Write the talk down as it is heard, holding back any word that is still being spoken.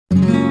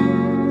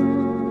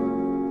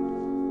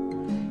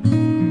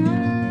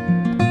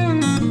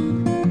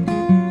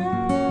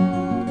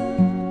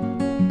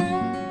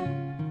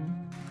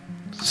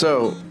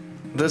So,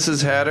 this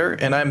is Hatter,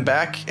 and I'm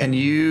back, and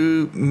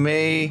you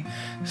may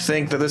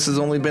think that this has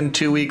only been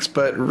 2 weeks,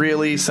 but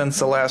really, since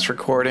the last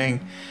recording,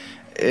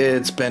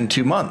 it's been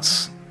 2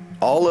 months.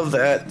 All of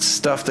that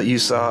stuff that you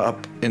saw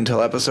up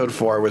until episode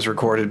 4 was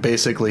recorded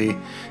basically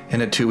in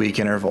a 2-week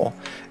interval,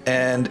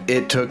 and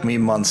it took me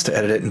months to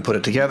edit it and put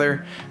it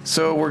together,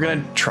 so we're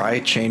going to try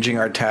changing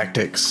our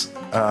tactics.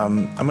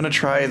 I'm going to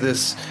try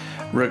this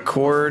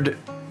record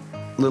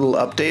little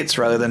updates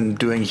rather than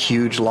doing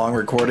huge long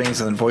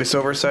recordings and then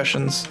voiceover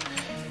sessions.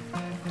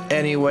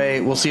 Anyway,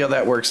 we'll see how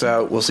that works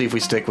out. We'll see if we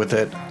stick with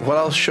it. What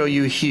I'll show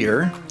you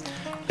here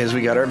is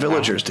we got our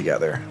villagers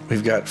together.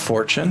 We've got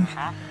fortune,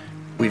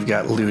 we've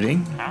got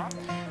looting,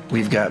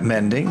 we've got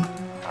mending,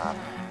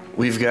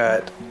 we've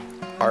got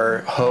our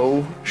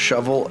hoe,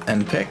 shovel,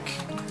 and pick,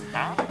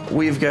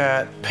 we've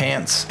got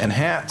pants and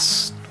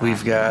hats,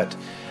 we've got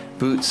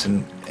boots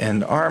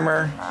and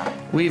armor,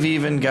 we've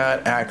even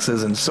got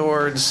axes and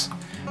swords,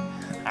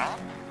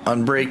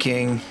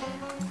 unbreaking,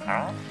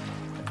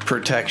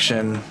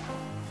 protection,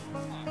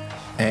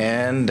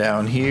 and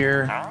down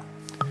here,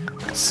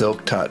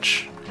 silk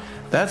touch.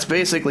 That's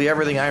basically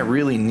everything I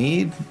really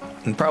need,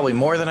 and probably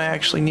more than I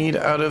actually need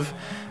out of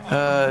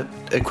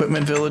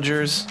equipment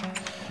villagers.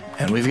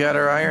 And we've got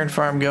our iron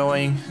farm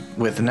going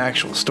with an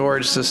actual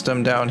storage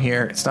system down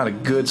here. It's not a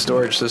good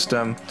storage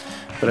system,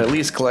 but at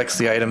least collects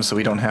the items so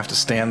we don't have to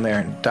stand there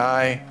and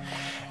die.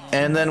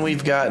 And then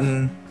we've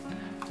gotten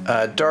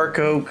dark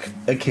oak,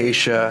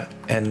 acacia,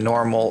 and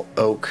normal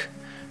oak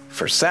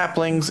for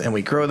saplings, and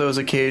we grow those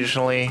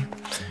occasionally.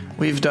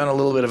 We've done a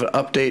little bit of an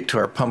update to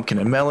our pumpkin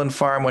and melon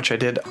farm, which I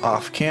did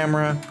off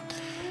camera,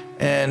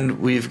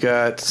 and we've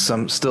got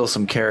still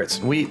some carrots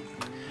and wheat.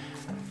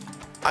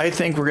 I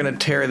think we're going to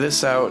tear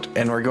this out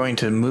and we're going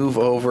to move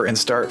over and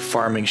start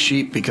farming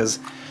sheep because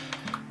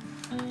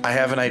I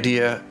have an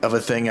idea of a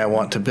thing I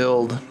want to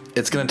build.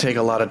 It's going to take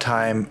a lot of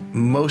time.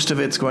 Most of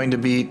it's going to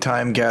be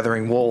time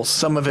gathering wool.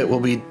 Some of it will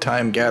be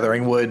time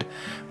gathering wood,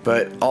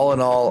 but all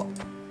in all,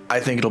 I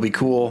think it'll be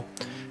cool.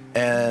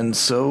 And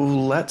so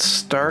let's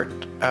start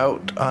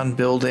out on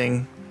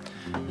building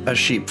a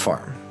sheep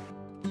farm.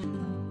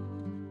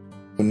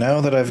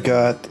 Now that I've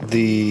got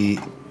the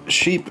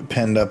sheep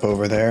penned up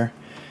over there,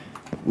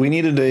 we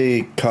needed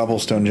a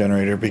cobblestone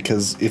generator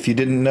because if you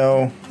didn't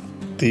know,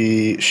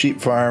 the sheep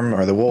farm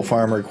or the wool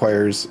farm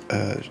requires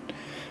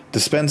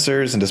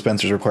dispensers, and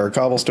dispensers require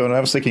cobblestone. I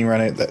was sick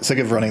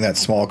of running that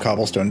small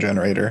cobblestone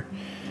generator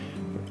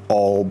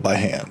all by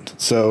hand.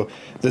 So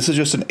this is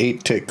just an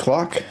 8-tick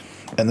clock,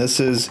 and this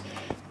is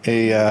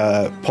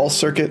a pulse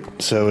circuit,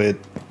 so it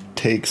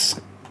takes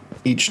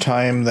each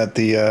time that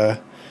the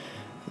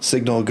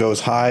signal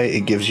goes high,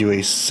 it gives you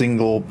a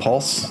single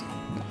pulse.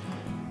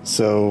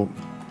 So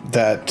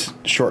that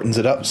shortens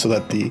it up so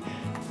that the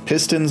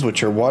pistons,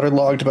 which are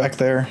waterlogged back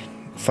there,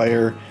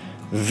 fire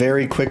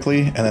very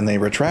quickly, and then they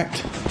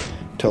retract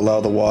to allow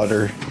the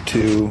water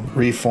to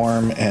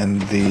reform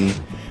and the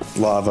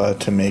lava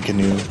to make a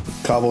new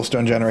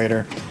cobblestone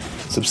generator.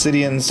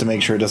 Subsidians to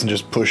make sure it doesn't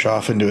just push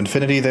off into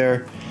infinity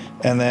there.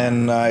 And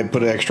then I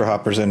put extra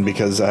hoppers in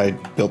because I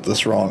built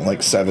this wrong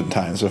like 7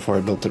 times before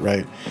I built it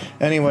right.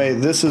 Anyway,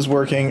 this is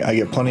working. I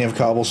get plenty of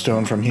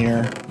cobblestone from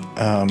here.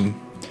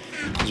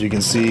 As you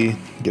can see,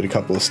 get a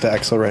couple of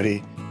stacks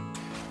already.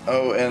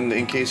 Oh, and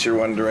in case you're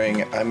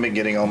wondering, I've been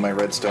getting all my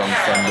redstone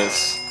from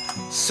this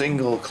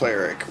single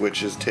cleric,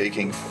 which is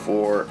taking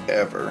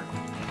forever.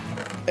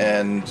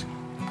 And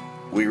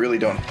we really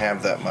don't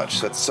have that much.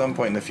 So at some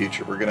point in the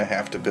future, we're going to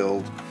have to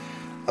build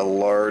a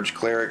large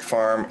cleric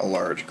farm, a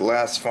large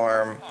glass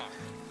farm,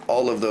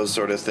 all of those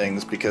sort of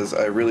things, because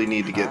I really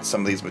need to get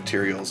some of these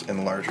materials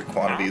in larger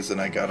quantities than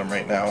I got them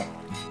right now.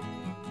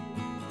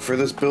 For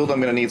this build,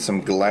 I'm going to need some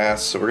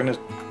glass, so we're going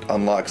to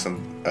unlock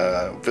some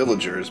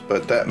villagers,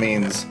 but that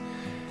means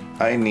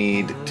I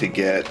need to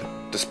get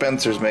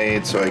dispensers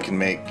made so I can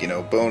make, you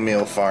know, bone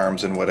meal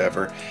farms and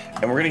whatever.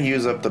 And we're going to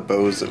use up the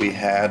bows that we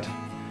had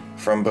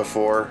from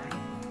before,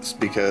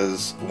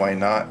 because why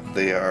not?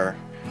 They are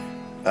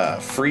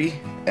free,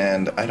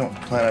 and I don't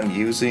plan on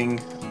using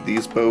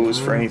these bows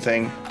for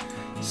anything.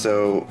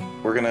 So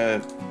we're going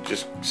to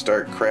just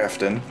start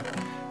crafting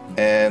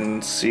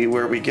and see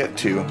where we get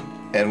to.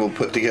 And we'll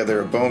put together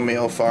a bone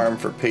meal farm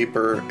for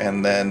paper,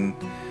 and then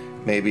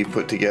maybe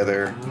put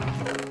together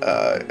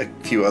a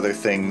few other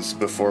things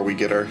before we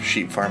get our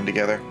sheep farm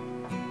together.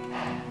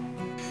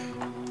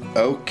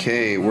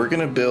 Okay, we're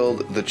gonna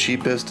build the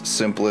cheapest,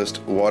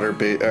 simplest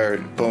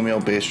bone meal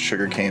based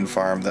sugarcane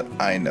farm that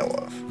I know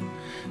of.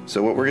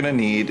 So what we're gonna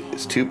need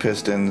is 2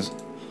 pistons,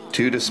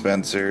 2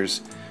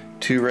 dispensers,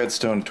 2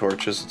 redstone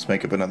torches. Let's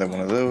make up another one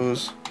of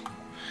those.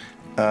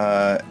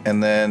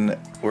 And then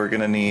we're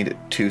gonna need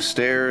 2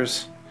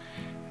 stairs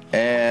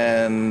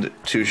and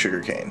 2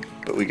 sugarcane,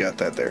 but we got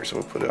that there, so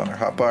we'll put it on our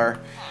hotbar.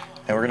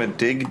 And we're gonna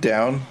dig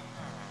down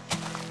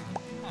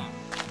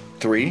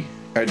 3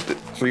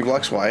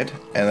 blocks wide,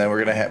 and then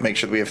we're gonna make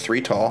sure that we have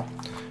 3 tall.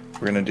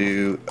 We're gonna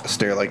do a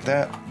stair like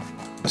that,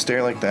 a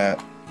stair like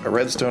that, a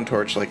redstone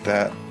torch like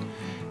that,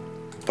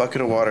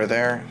 bucket of water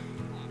there,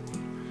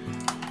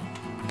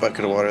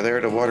 bucket of water there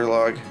to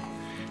waterlog.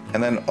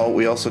 And then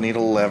we also need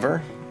a lever,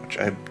 which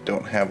I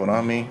don't have one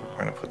on me. We're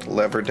going to put the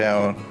lever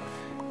down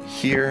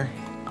here.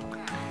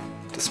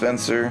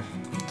 Dispenser,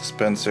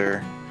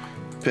 dispenser,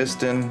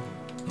 piston,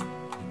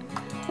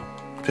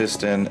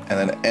 piston, and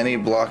then any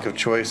block of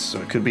choice. So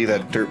it could be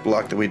that dirt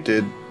block that we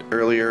did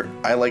earlier.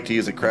 I like to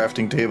use a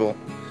crafting table.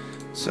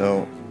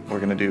 So we're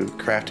going to do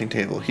crafting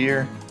table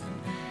here.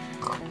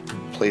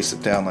 Place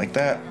it down like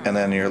that, and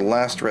then your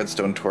last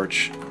redstone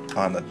torch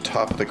on the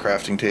top of the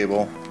crafting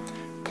table.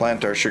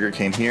 Plant our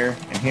sugarcane here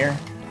and here,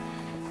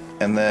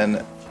 and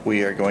then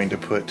we are going to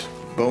put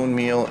bone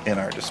meal in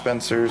our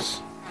dispensers.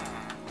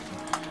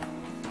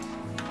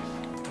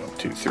 1,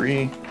 2,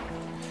 3,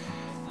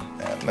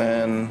 and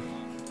then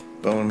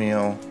bone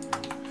meal.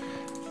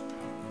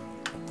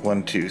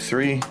 1, 2,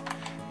 3,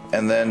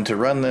 and then to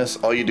run this,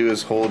 all you do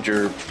is hold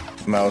your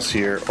mouse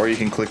here, or you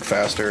can click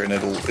faster and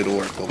it'll work a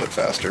little bit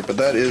faster. But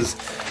that is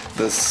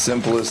the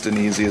simplest and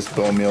easiest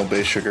bone meal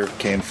based sugar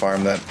cane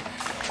farm that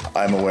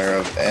I'm aware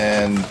of,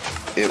 and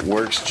it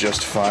works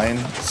just fine.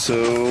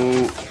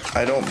 So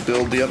I don't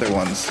build the other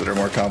ones that are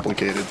more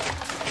complicated.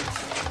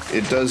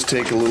 It does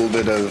take a little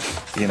bit of,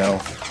 you know,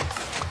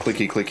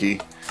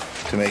 clicky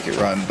to make it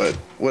run, but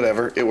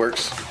whatever, it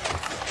works.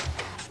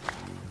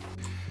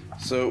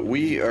 So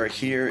we are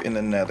here in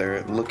the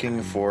Nether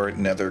looking for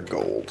Nether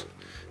gold.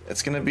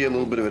 It's going to be a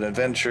little bit of an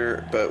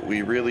adventure, but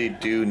we really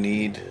do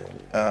need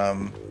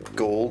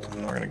gold.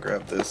 And we're going to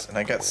grab this. And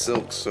I got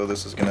silk, so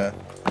this is going to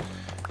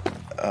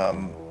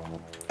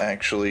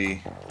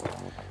actually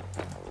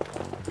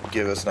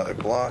give us another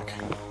block.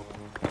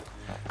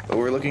 But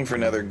we're looking for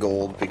Nether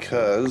gold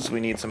because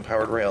we need some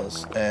powered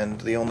rails. And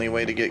the only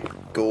way to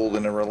get gold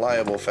in a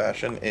reliable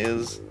fashion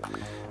is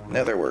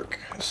Nether work.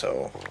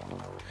 So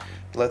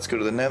let's go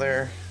to the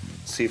Nether,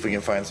 see if we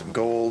can find some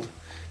gold.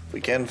 If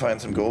we can find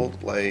some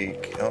gold,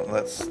 like, oh,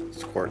 that's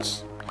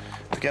quartz.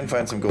 If we can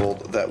find some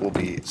gold, that will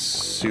be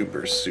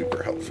super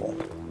helpful.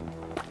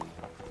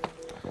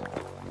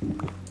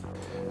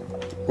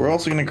 We're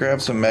also going to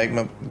grab some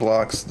magma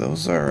blocks.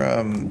 Those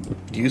are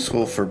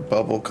useful for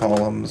bubble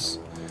columns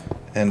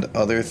and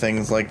other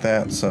things like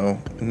that, so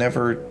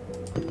never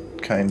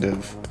kind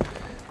of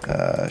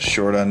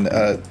short on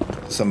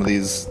some of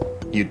these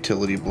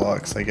utility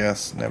blocks, I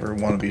guess. Never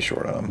want to be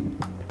short on them.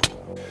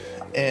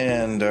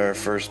 And our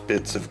first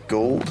bits of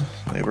gold,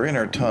 they were in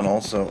our tunnel,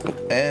 so,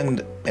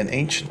 and an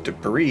ancient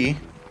debris.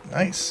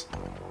 Nice.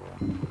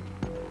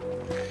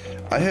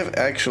 I have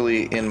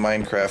actually in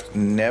Minecraft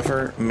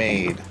never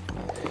made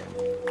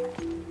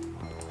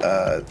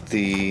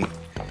the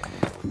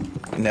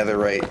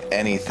netherite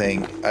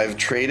anything. I've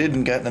traded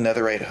and gotten a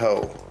netherite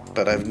hoe,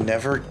 but I've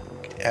never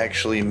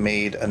actually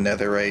made a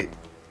netherite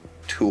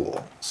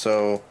tool.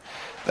 So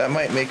that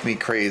might make me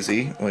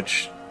crazy,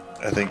 which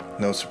I think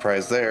no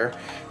surprise there.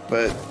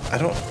 But I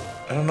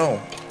don't know.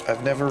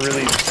 I've never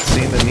really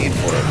seen the need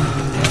for it.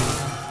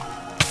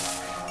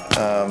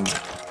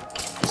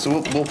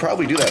 So we'll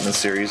probably do that in this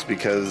series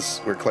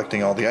because we're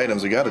collecting all the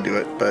items. We got to do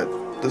it.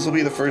 But this will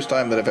be the first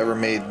time that I've ever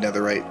made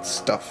netherite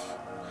stuff.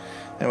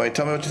 Anyway,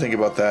 tell me what you think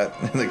about that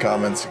in the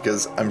comments,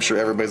 because I'm sure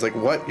everybody's like,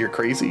 "What? You're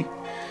crazy?"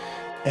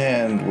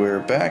 And we're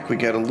back. We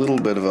got a little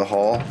bit of a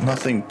haul.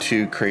 Nothing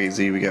too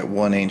crazy. We got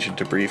one ancient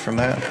debris from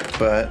that,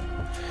 but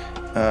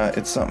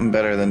it's something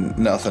better than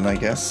nothing, I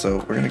guess. So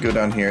we're going to go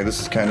down here. This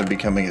is kind of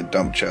becoming a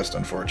dump chest,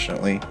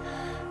 unfortunately.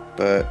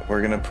 But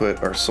we're going to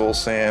put our soul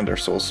sand, our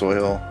soul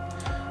soil,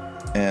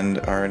 and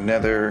our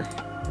nether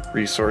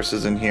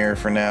resources in here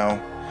for now.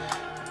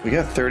 We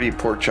got 30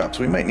 pork chops.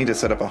 We might need to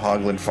set up a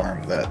hoglin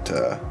farm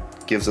that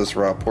gives us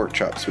raw pork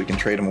chops. We can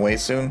trade them away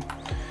soon.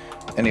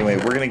 Anyway,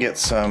 we're going to get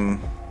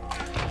some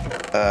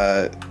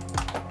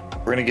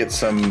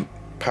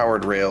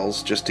powered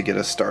rails just to get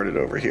us started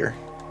over here.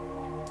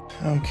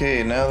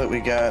 Okay, now that we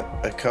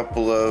got a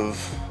couple of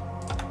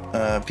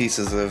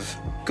pieces of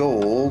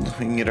gold,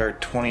 we can get our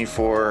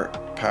 24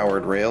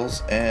 powered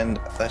rails, and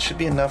that should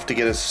be enough to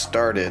get us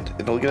started.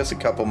 It'll get us a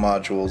couple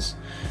modules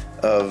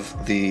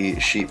of the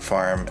sheep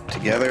farm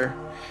together,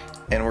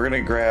 and we're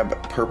going to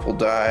grab purple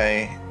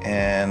dye,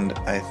 and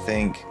I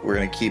think we're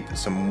going to keep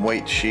some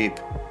white sheep,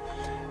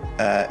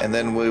 and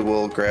then we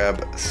will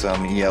grab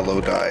some yellow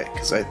dye,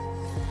 because I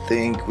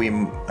think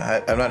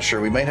I'm not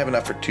sure, we might have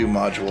enough for 2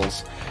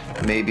 modules,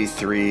 maybe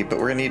 3, but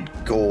we're gonna need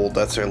gold.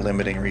 That's our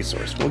limiting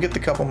resource. We'll get the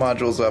couple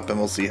modules up and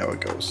we'll see how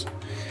it goes.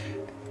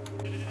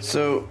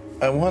 So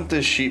I want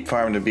this sheep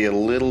farm to be a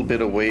little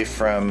bit away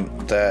from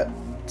that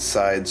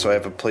side, so I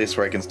have a place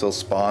where I can still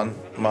spawn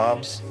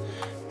mobs.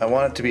 I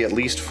want it to be at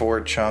least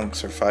 4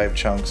 chunks or 5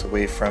 chunks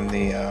away from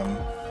the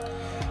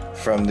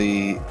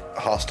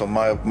hostile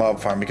mob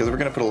farm, because we're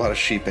gonna put a lot of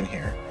sheep in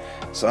here.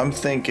 So I'm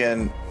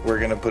thinking we're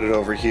going to put it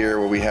over here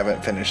where we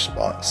haven't finished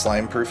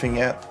slime proofing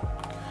yet.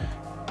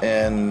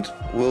 And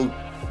we're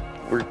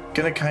going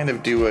to kind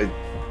of do a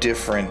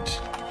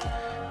different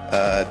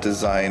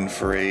design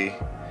for a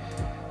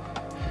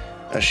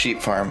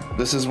sheep farm.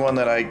 This is one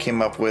that I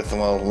came up with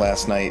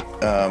last night,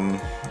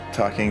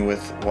 talking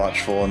with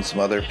Watchful and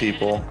some other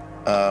people.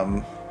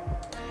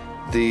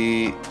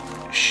 The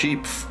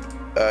sheep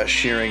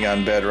shearing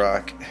on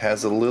Bedrock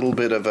has a little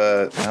bit of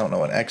a, I don't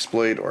know, an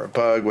exploit or a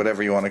bug,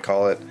 whatever you want to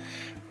call it,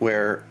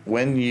 where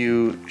when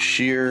you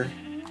shear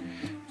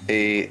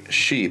a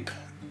sheep,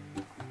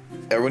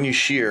 or when you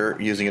shear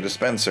using a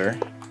dispenser,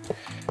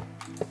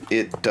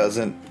 it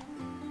doesn't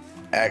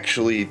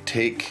actually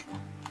take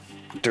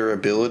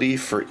durability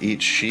for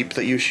each sheep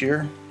that you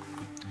shear.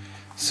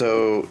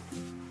 So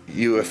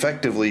you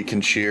effectively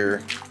can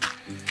shear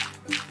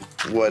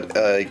what,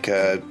 like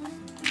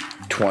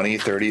 20,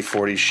 30,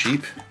 40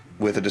 sheep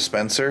with a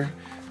dispenser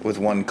with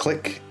one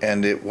click,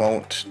 and it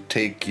won't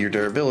take your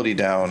durability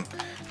down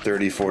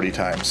 30, 40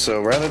 times.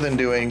 So rather than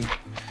doing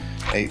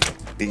a,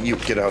 you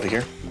get out of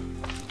here.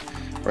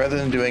 Rather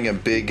than doing a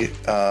big,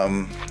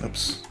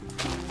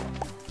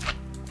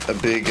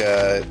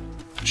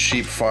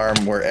 sheep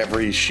farm where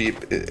every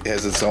sheep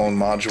has its own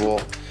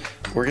module,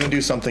 we're going to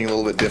do something a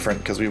little bit different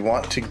because we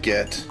want to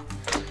get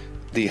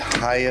the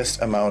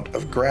highest amount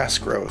of grass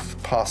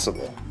growth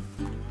possible.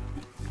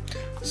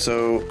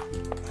 So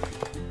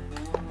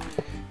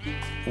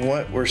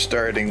what we're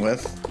starting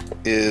with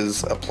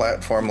is a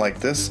platform like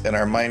this, and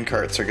our mine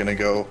carts are going to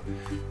go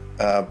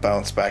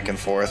bounce back and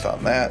forth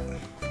on that.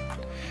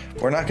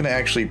 We're not going to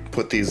actually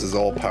put these as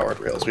all powered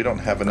rails. We don't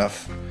have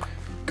enough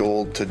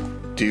gold to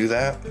do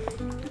that,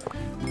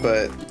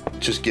 but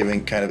just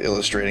kind of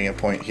illustrating a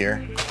point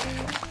here.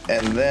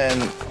 And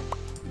then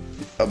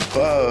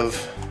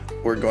above,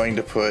 we're going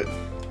to put,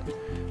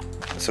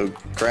 so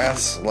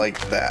grass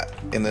like that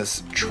in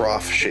this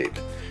trough shape.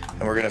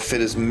 And we're going to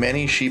fit as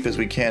many sheep as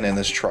we can in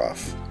this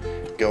trough,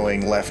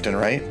 going left and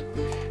right.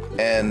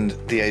 And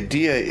the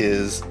idea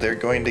is they're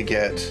going to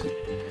get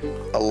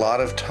a lot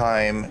of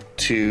time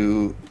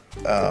to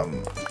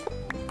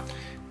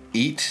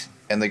eat,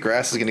 and the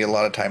grass is going to get a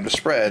lot of time to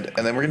spread.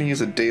 And then we're going to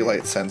use a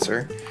daylight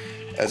sensor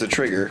as a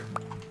trigger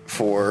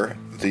for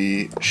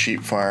the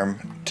sheep farm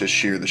to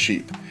shear the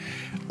sheep.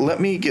 Let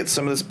me get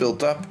some of this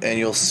built up and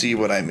you'll see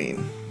what I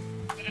mean.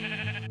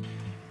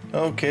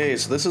 Okay,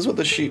 so this is what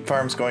the sheep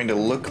farm's going to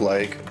look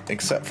like,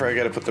 except for I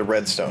got to put the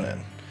redstone in.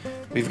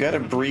 We've got to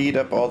breed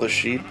up all the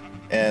sheep,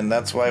 and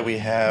that's why we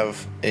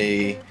have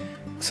a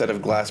set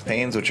of glass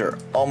panes, which are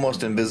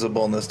almost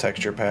invisible in this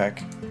texture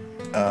pack.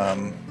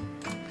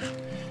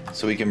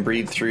 So we can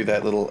breed through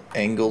that little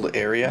angled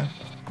area.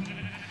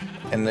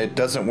 And it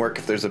doesn't work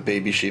if there's a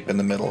baby sheep in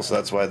the middle, so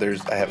that's why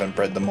I haven't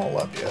bred them all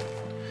up yet.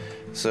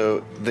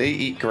 So they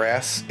eat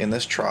grass in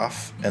this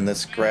trough, and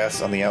this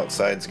grass on the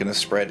outside is going to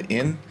spread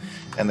in,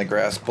 and the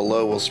grass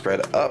below will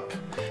spread up,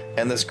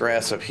 and this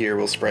grass up here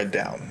will spread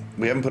down.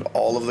 We haven't put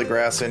all of the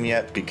grass in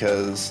yet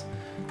because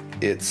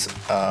it's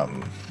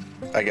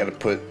I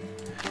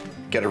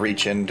gotta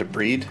reach in to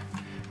breed.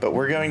 But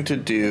we're gonna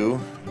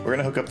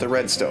hook up the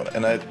redstone,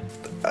 and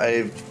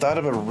I've thought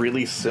of a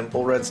really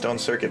simple redstone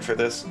circuit for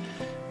this,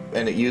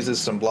 and it uses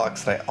some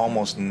blocks that I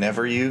almost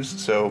never use.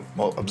 So,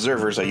 well,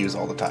 observers I use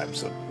all the time,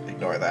 so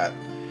ignore that.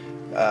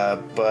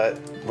 But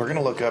we're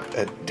gonna look up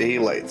a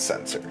daylight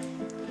sensor.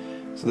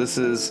 So this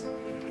is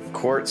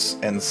quartz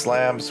and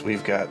slabs.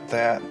 We've got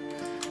that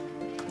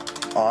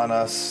on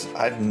us.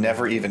 I've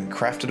never even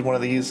crafted one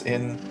of these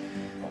in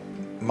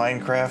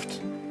Minecraft.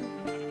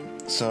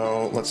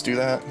 So let's do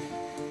that.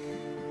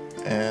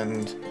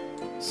 And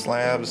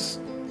slabs,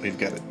 we've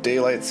got a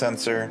daylight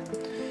sensor.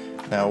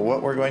 Now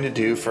what we're going to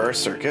do for our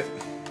circuit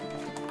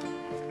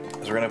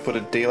is we're going to put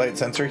a daylight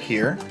sensor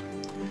here,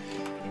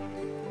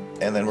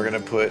 and then we're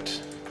going to put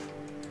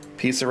a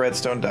piece of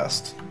redstone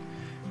dust.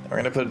 And we're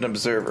going to put an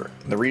observer.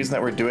 The reason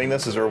that we're doing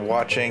this is we're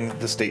watching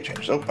the state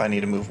change. Oh, I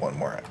need to move one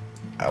more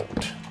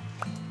out.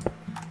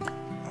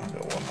 I'll go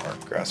one more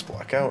grass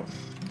block out.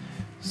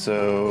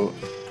 So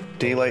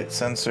daylight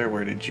sensor,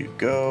 where did you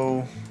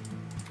go?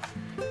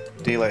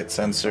 Daylight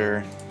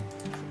sensor,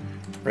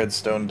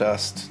 redstone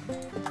dust,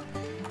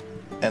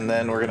 and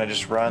then we're going to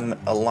just run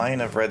a line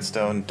of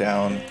redstone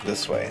down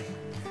this way.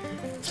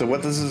 So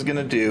what this is going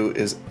to do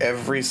is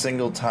every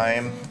single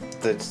time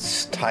the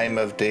time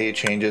of day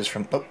changes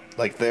from, oh,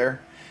 like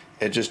there,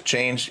 it just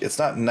changed. It's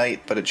not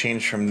night, but it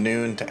changed from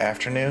noon to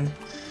afternoon,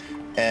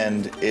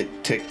 and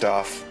it ticked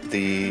off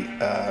the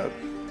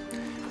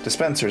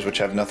dispensers, which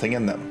have nothing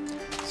in them.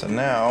 So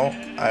now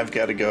I've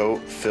got to go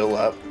fill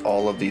up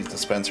all of these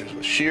dispensers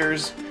with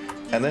shears,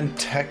 and then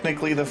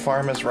technically the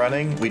farm is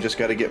running. We just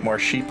got to get more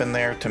sheep in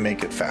there to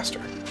make it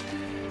faster.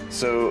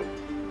 So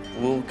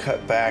we'll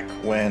cut back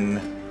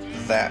when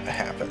that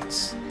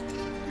happens.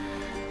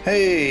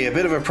 Hey, a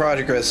bit of a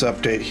progress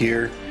update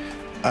here.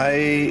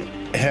 I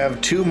have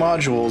 2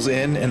 modules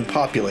in and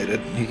populated.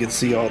 You can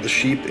see all the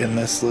sheep in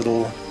this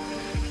little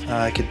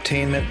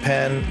containment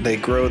pen. They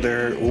grow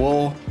their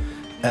wool,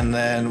 and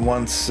then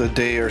once a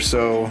day or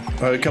so,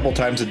 or a couple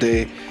times a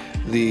day,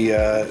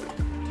 the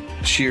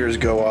shears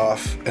go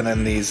off, and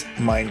then these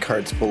mine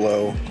carts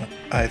below,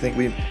 I think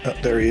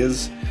there he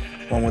is,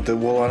 one with the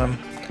wool on him.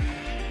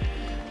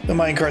 The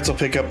mine carts will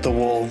pick up the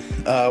wool.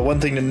 One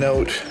thing to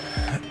note,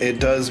 it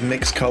does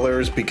mix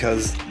colors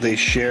because they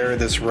share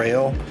this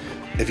rail,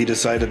 if you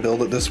decide to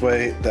build it this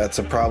way, that's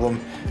a problem.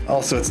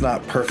 Also, it's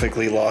not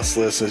perfectly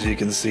lossless. As you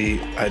can see,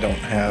 I don't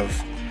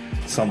have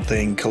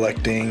something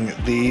collecting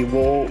the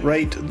wool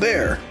right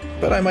there,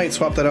 but I might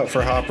swap that out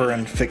for hopper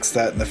and fix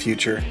that in the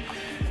future.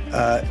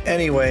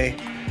 Anyway,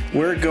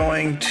 we're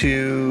going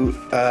to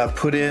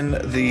put in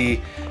the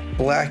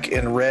black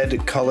and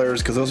red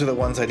colors because those are the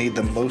ones I need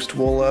the most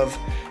wool of,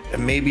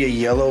 and maybe a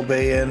yellow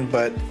bay in,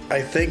 but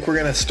I think we're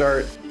going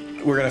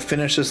to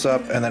finish this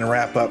up and then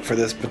wrap up for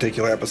this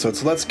particular episode.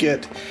 So let's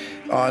get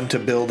on to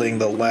building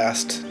the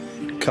last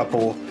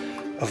couple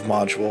of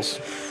modules.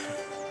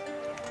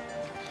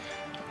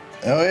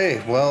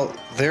 Okay, well,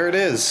 there it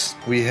is.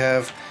 We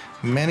have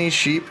many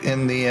sheep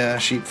in the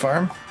sheep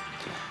farm.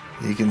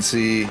 You can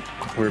see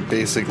we're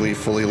basically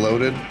fully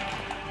loaded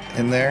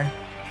in there.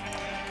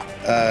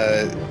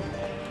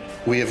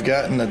 We have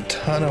gotten a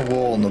ton of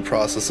wool in the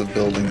process of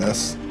building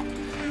this.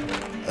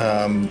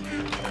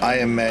 I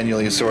am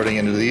manually sorting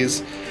into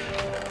these.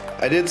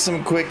 I did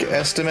some quick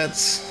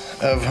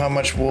estimates of how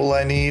much wool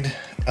I need.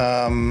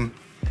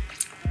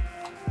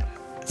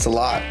 It's a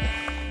lot.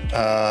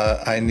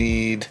 I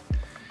need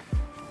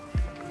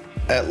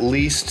at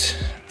least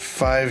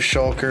 5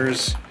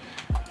 shulkers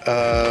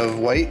of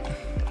white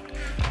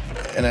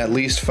and at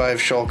least 5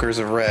 shulkers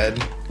of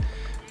red,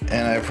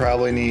 and I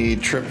probably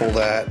need triple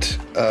that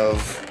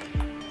of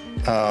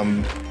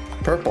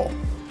purple.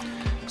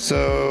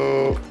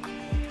 So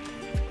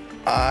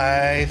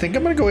I think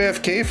I'm gonna go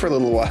AFK for a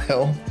little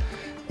while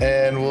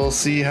and we'll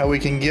see how we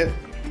can get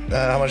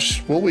how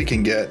much wool we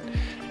can get,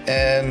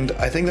 and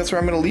I think that's where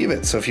I'm gonna leave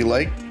it. So if you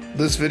like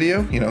this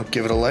video,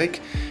 give it a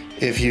like.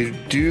 If you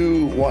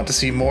do want to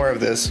see more of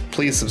this,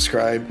 please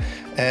subscribe,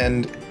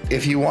 and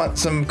if you want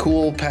some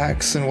cool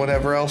packs and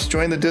whatever else,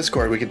 join the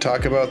Discord. We could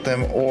talk about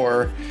them,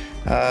 or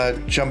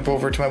jump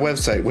over to my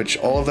website, which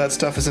all of that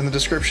stuff is in the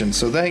description.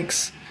 So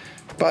thanks.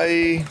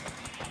 Bye.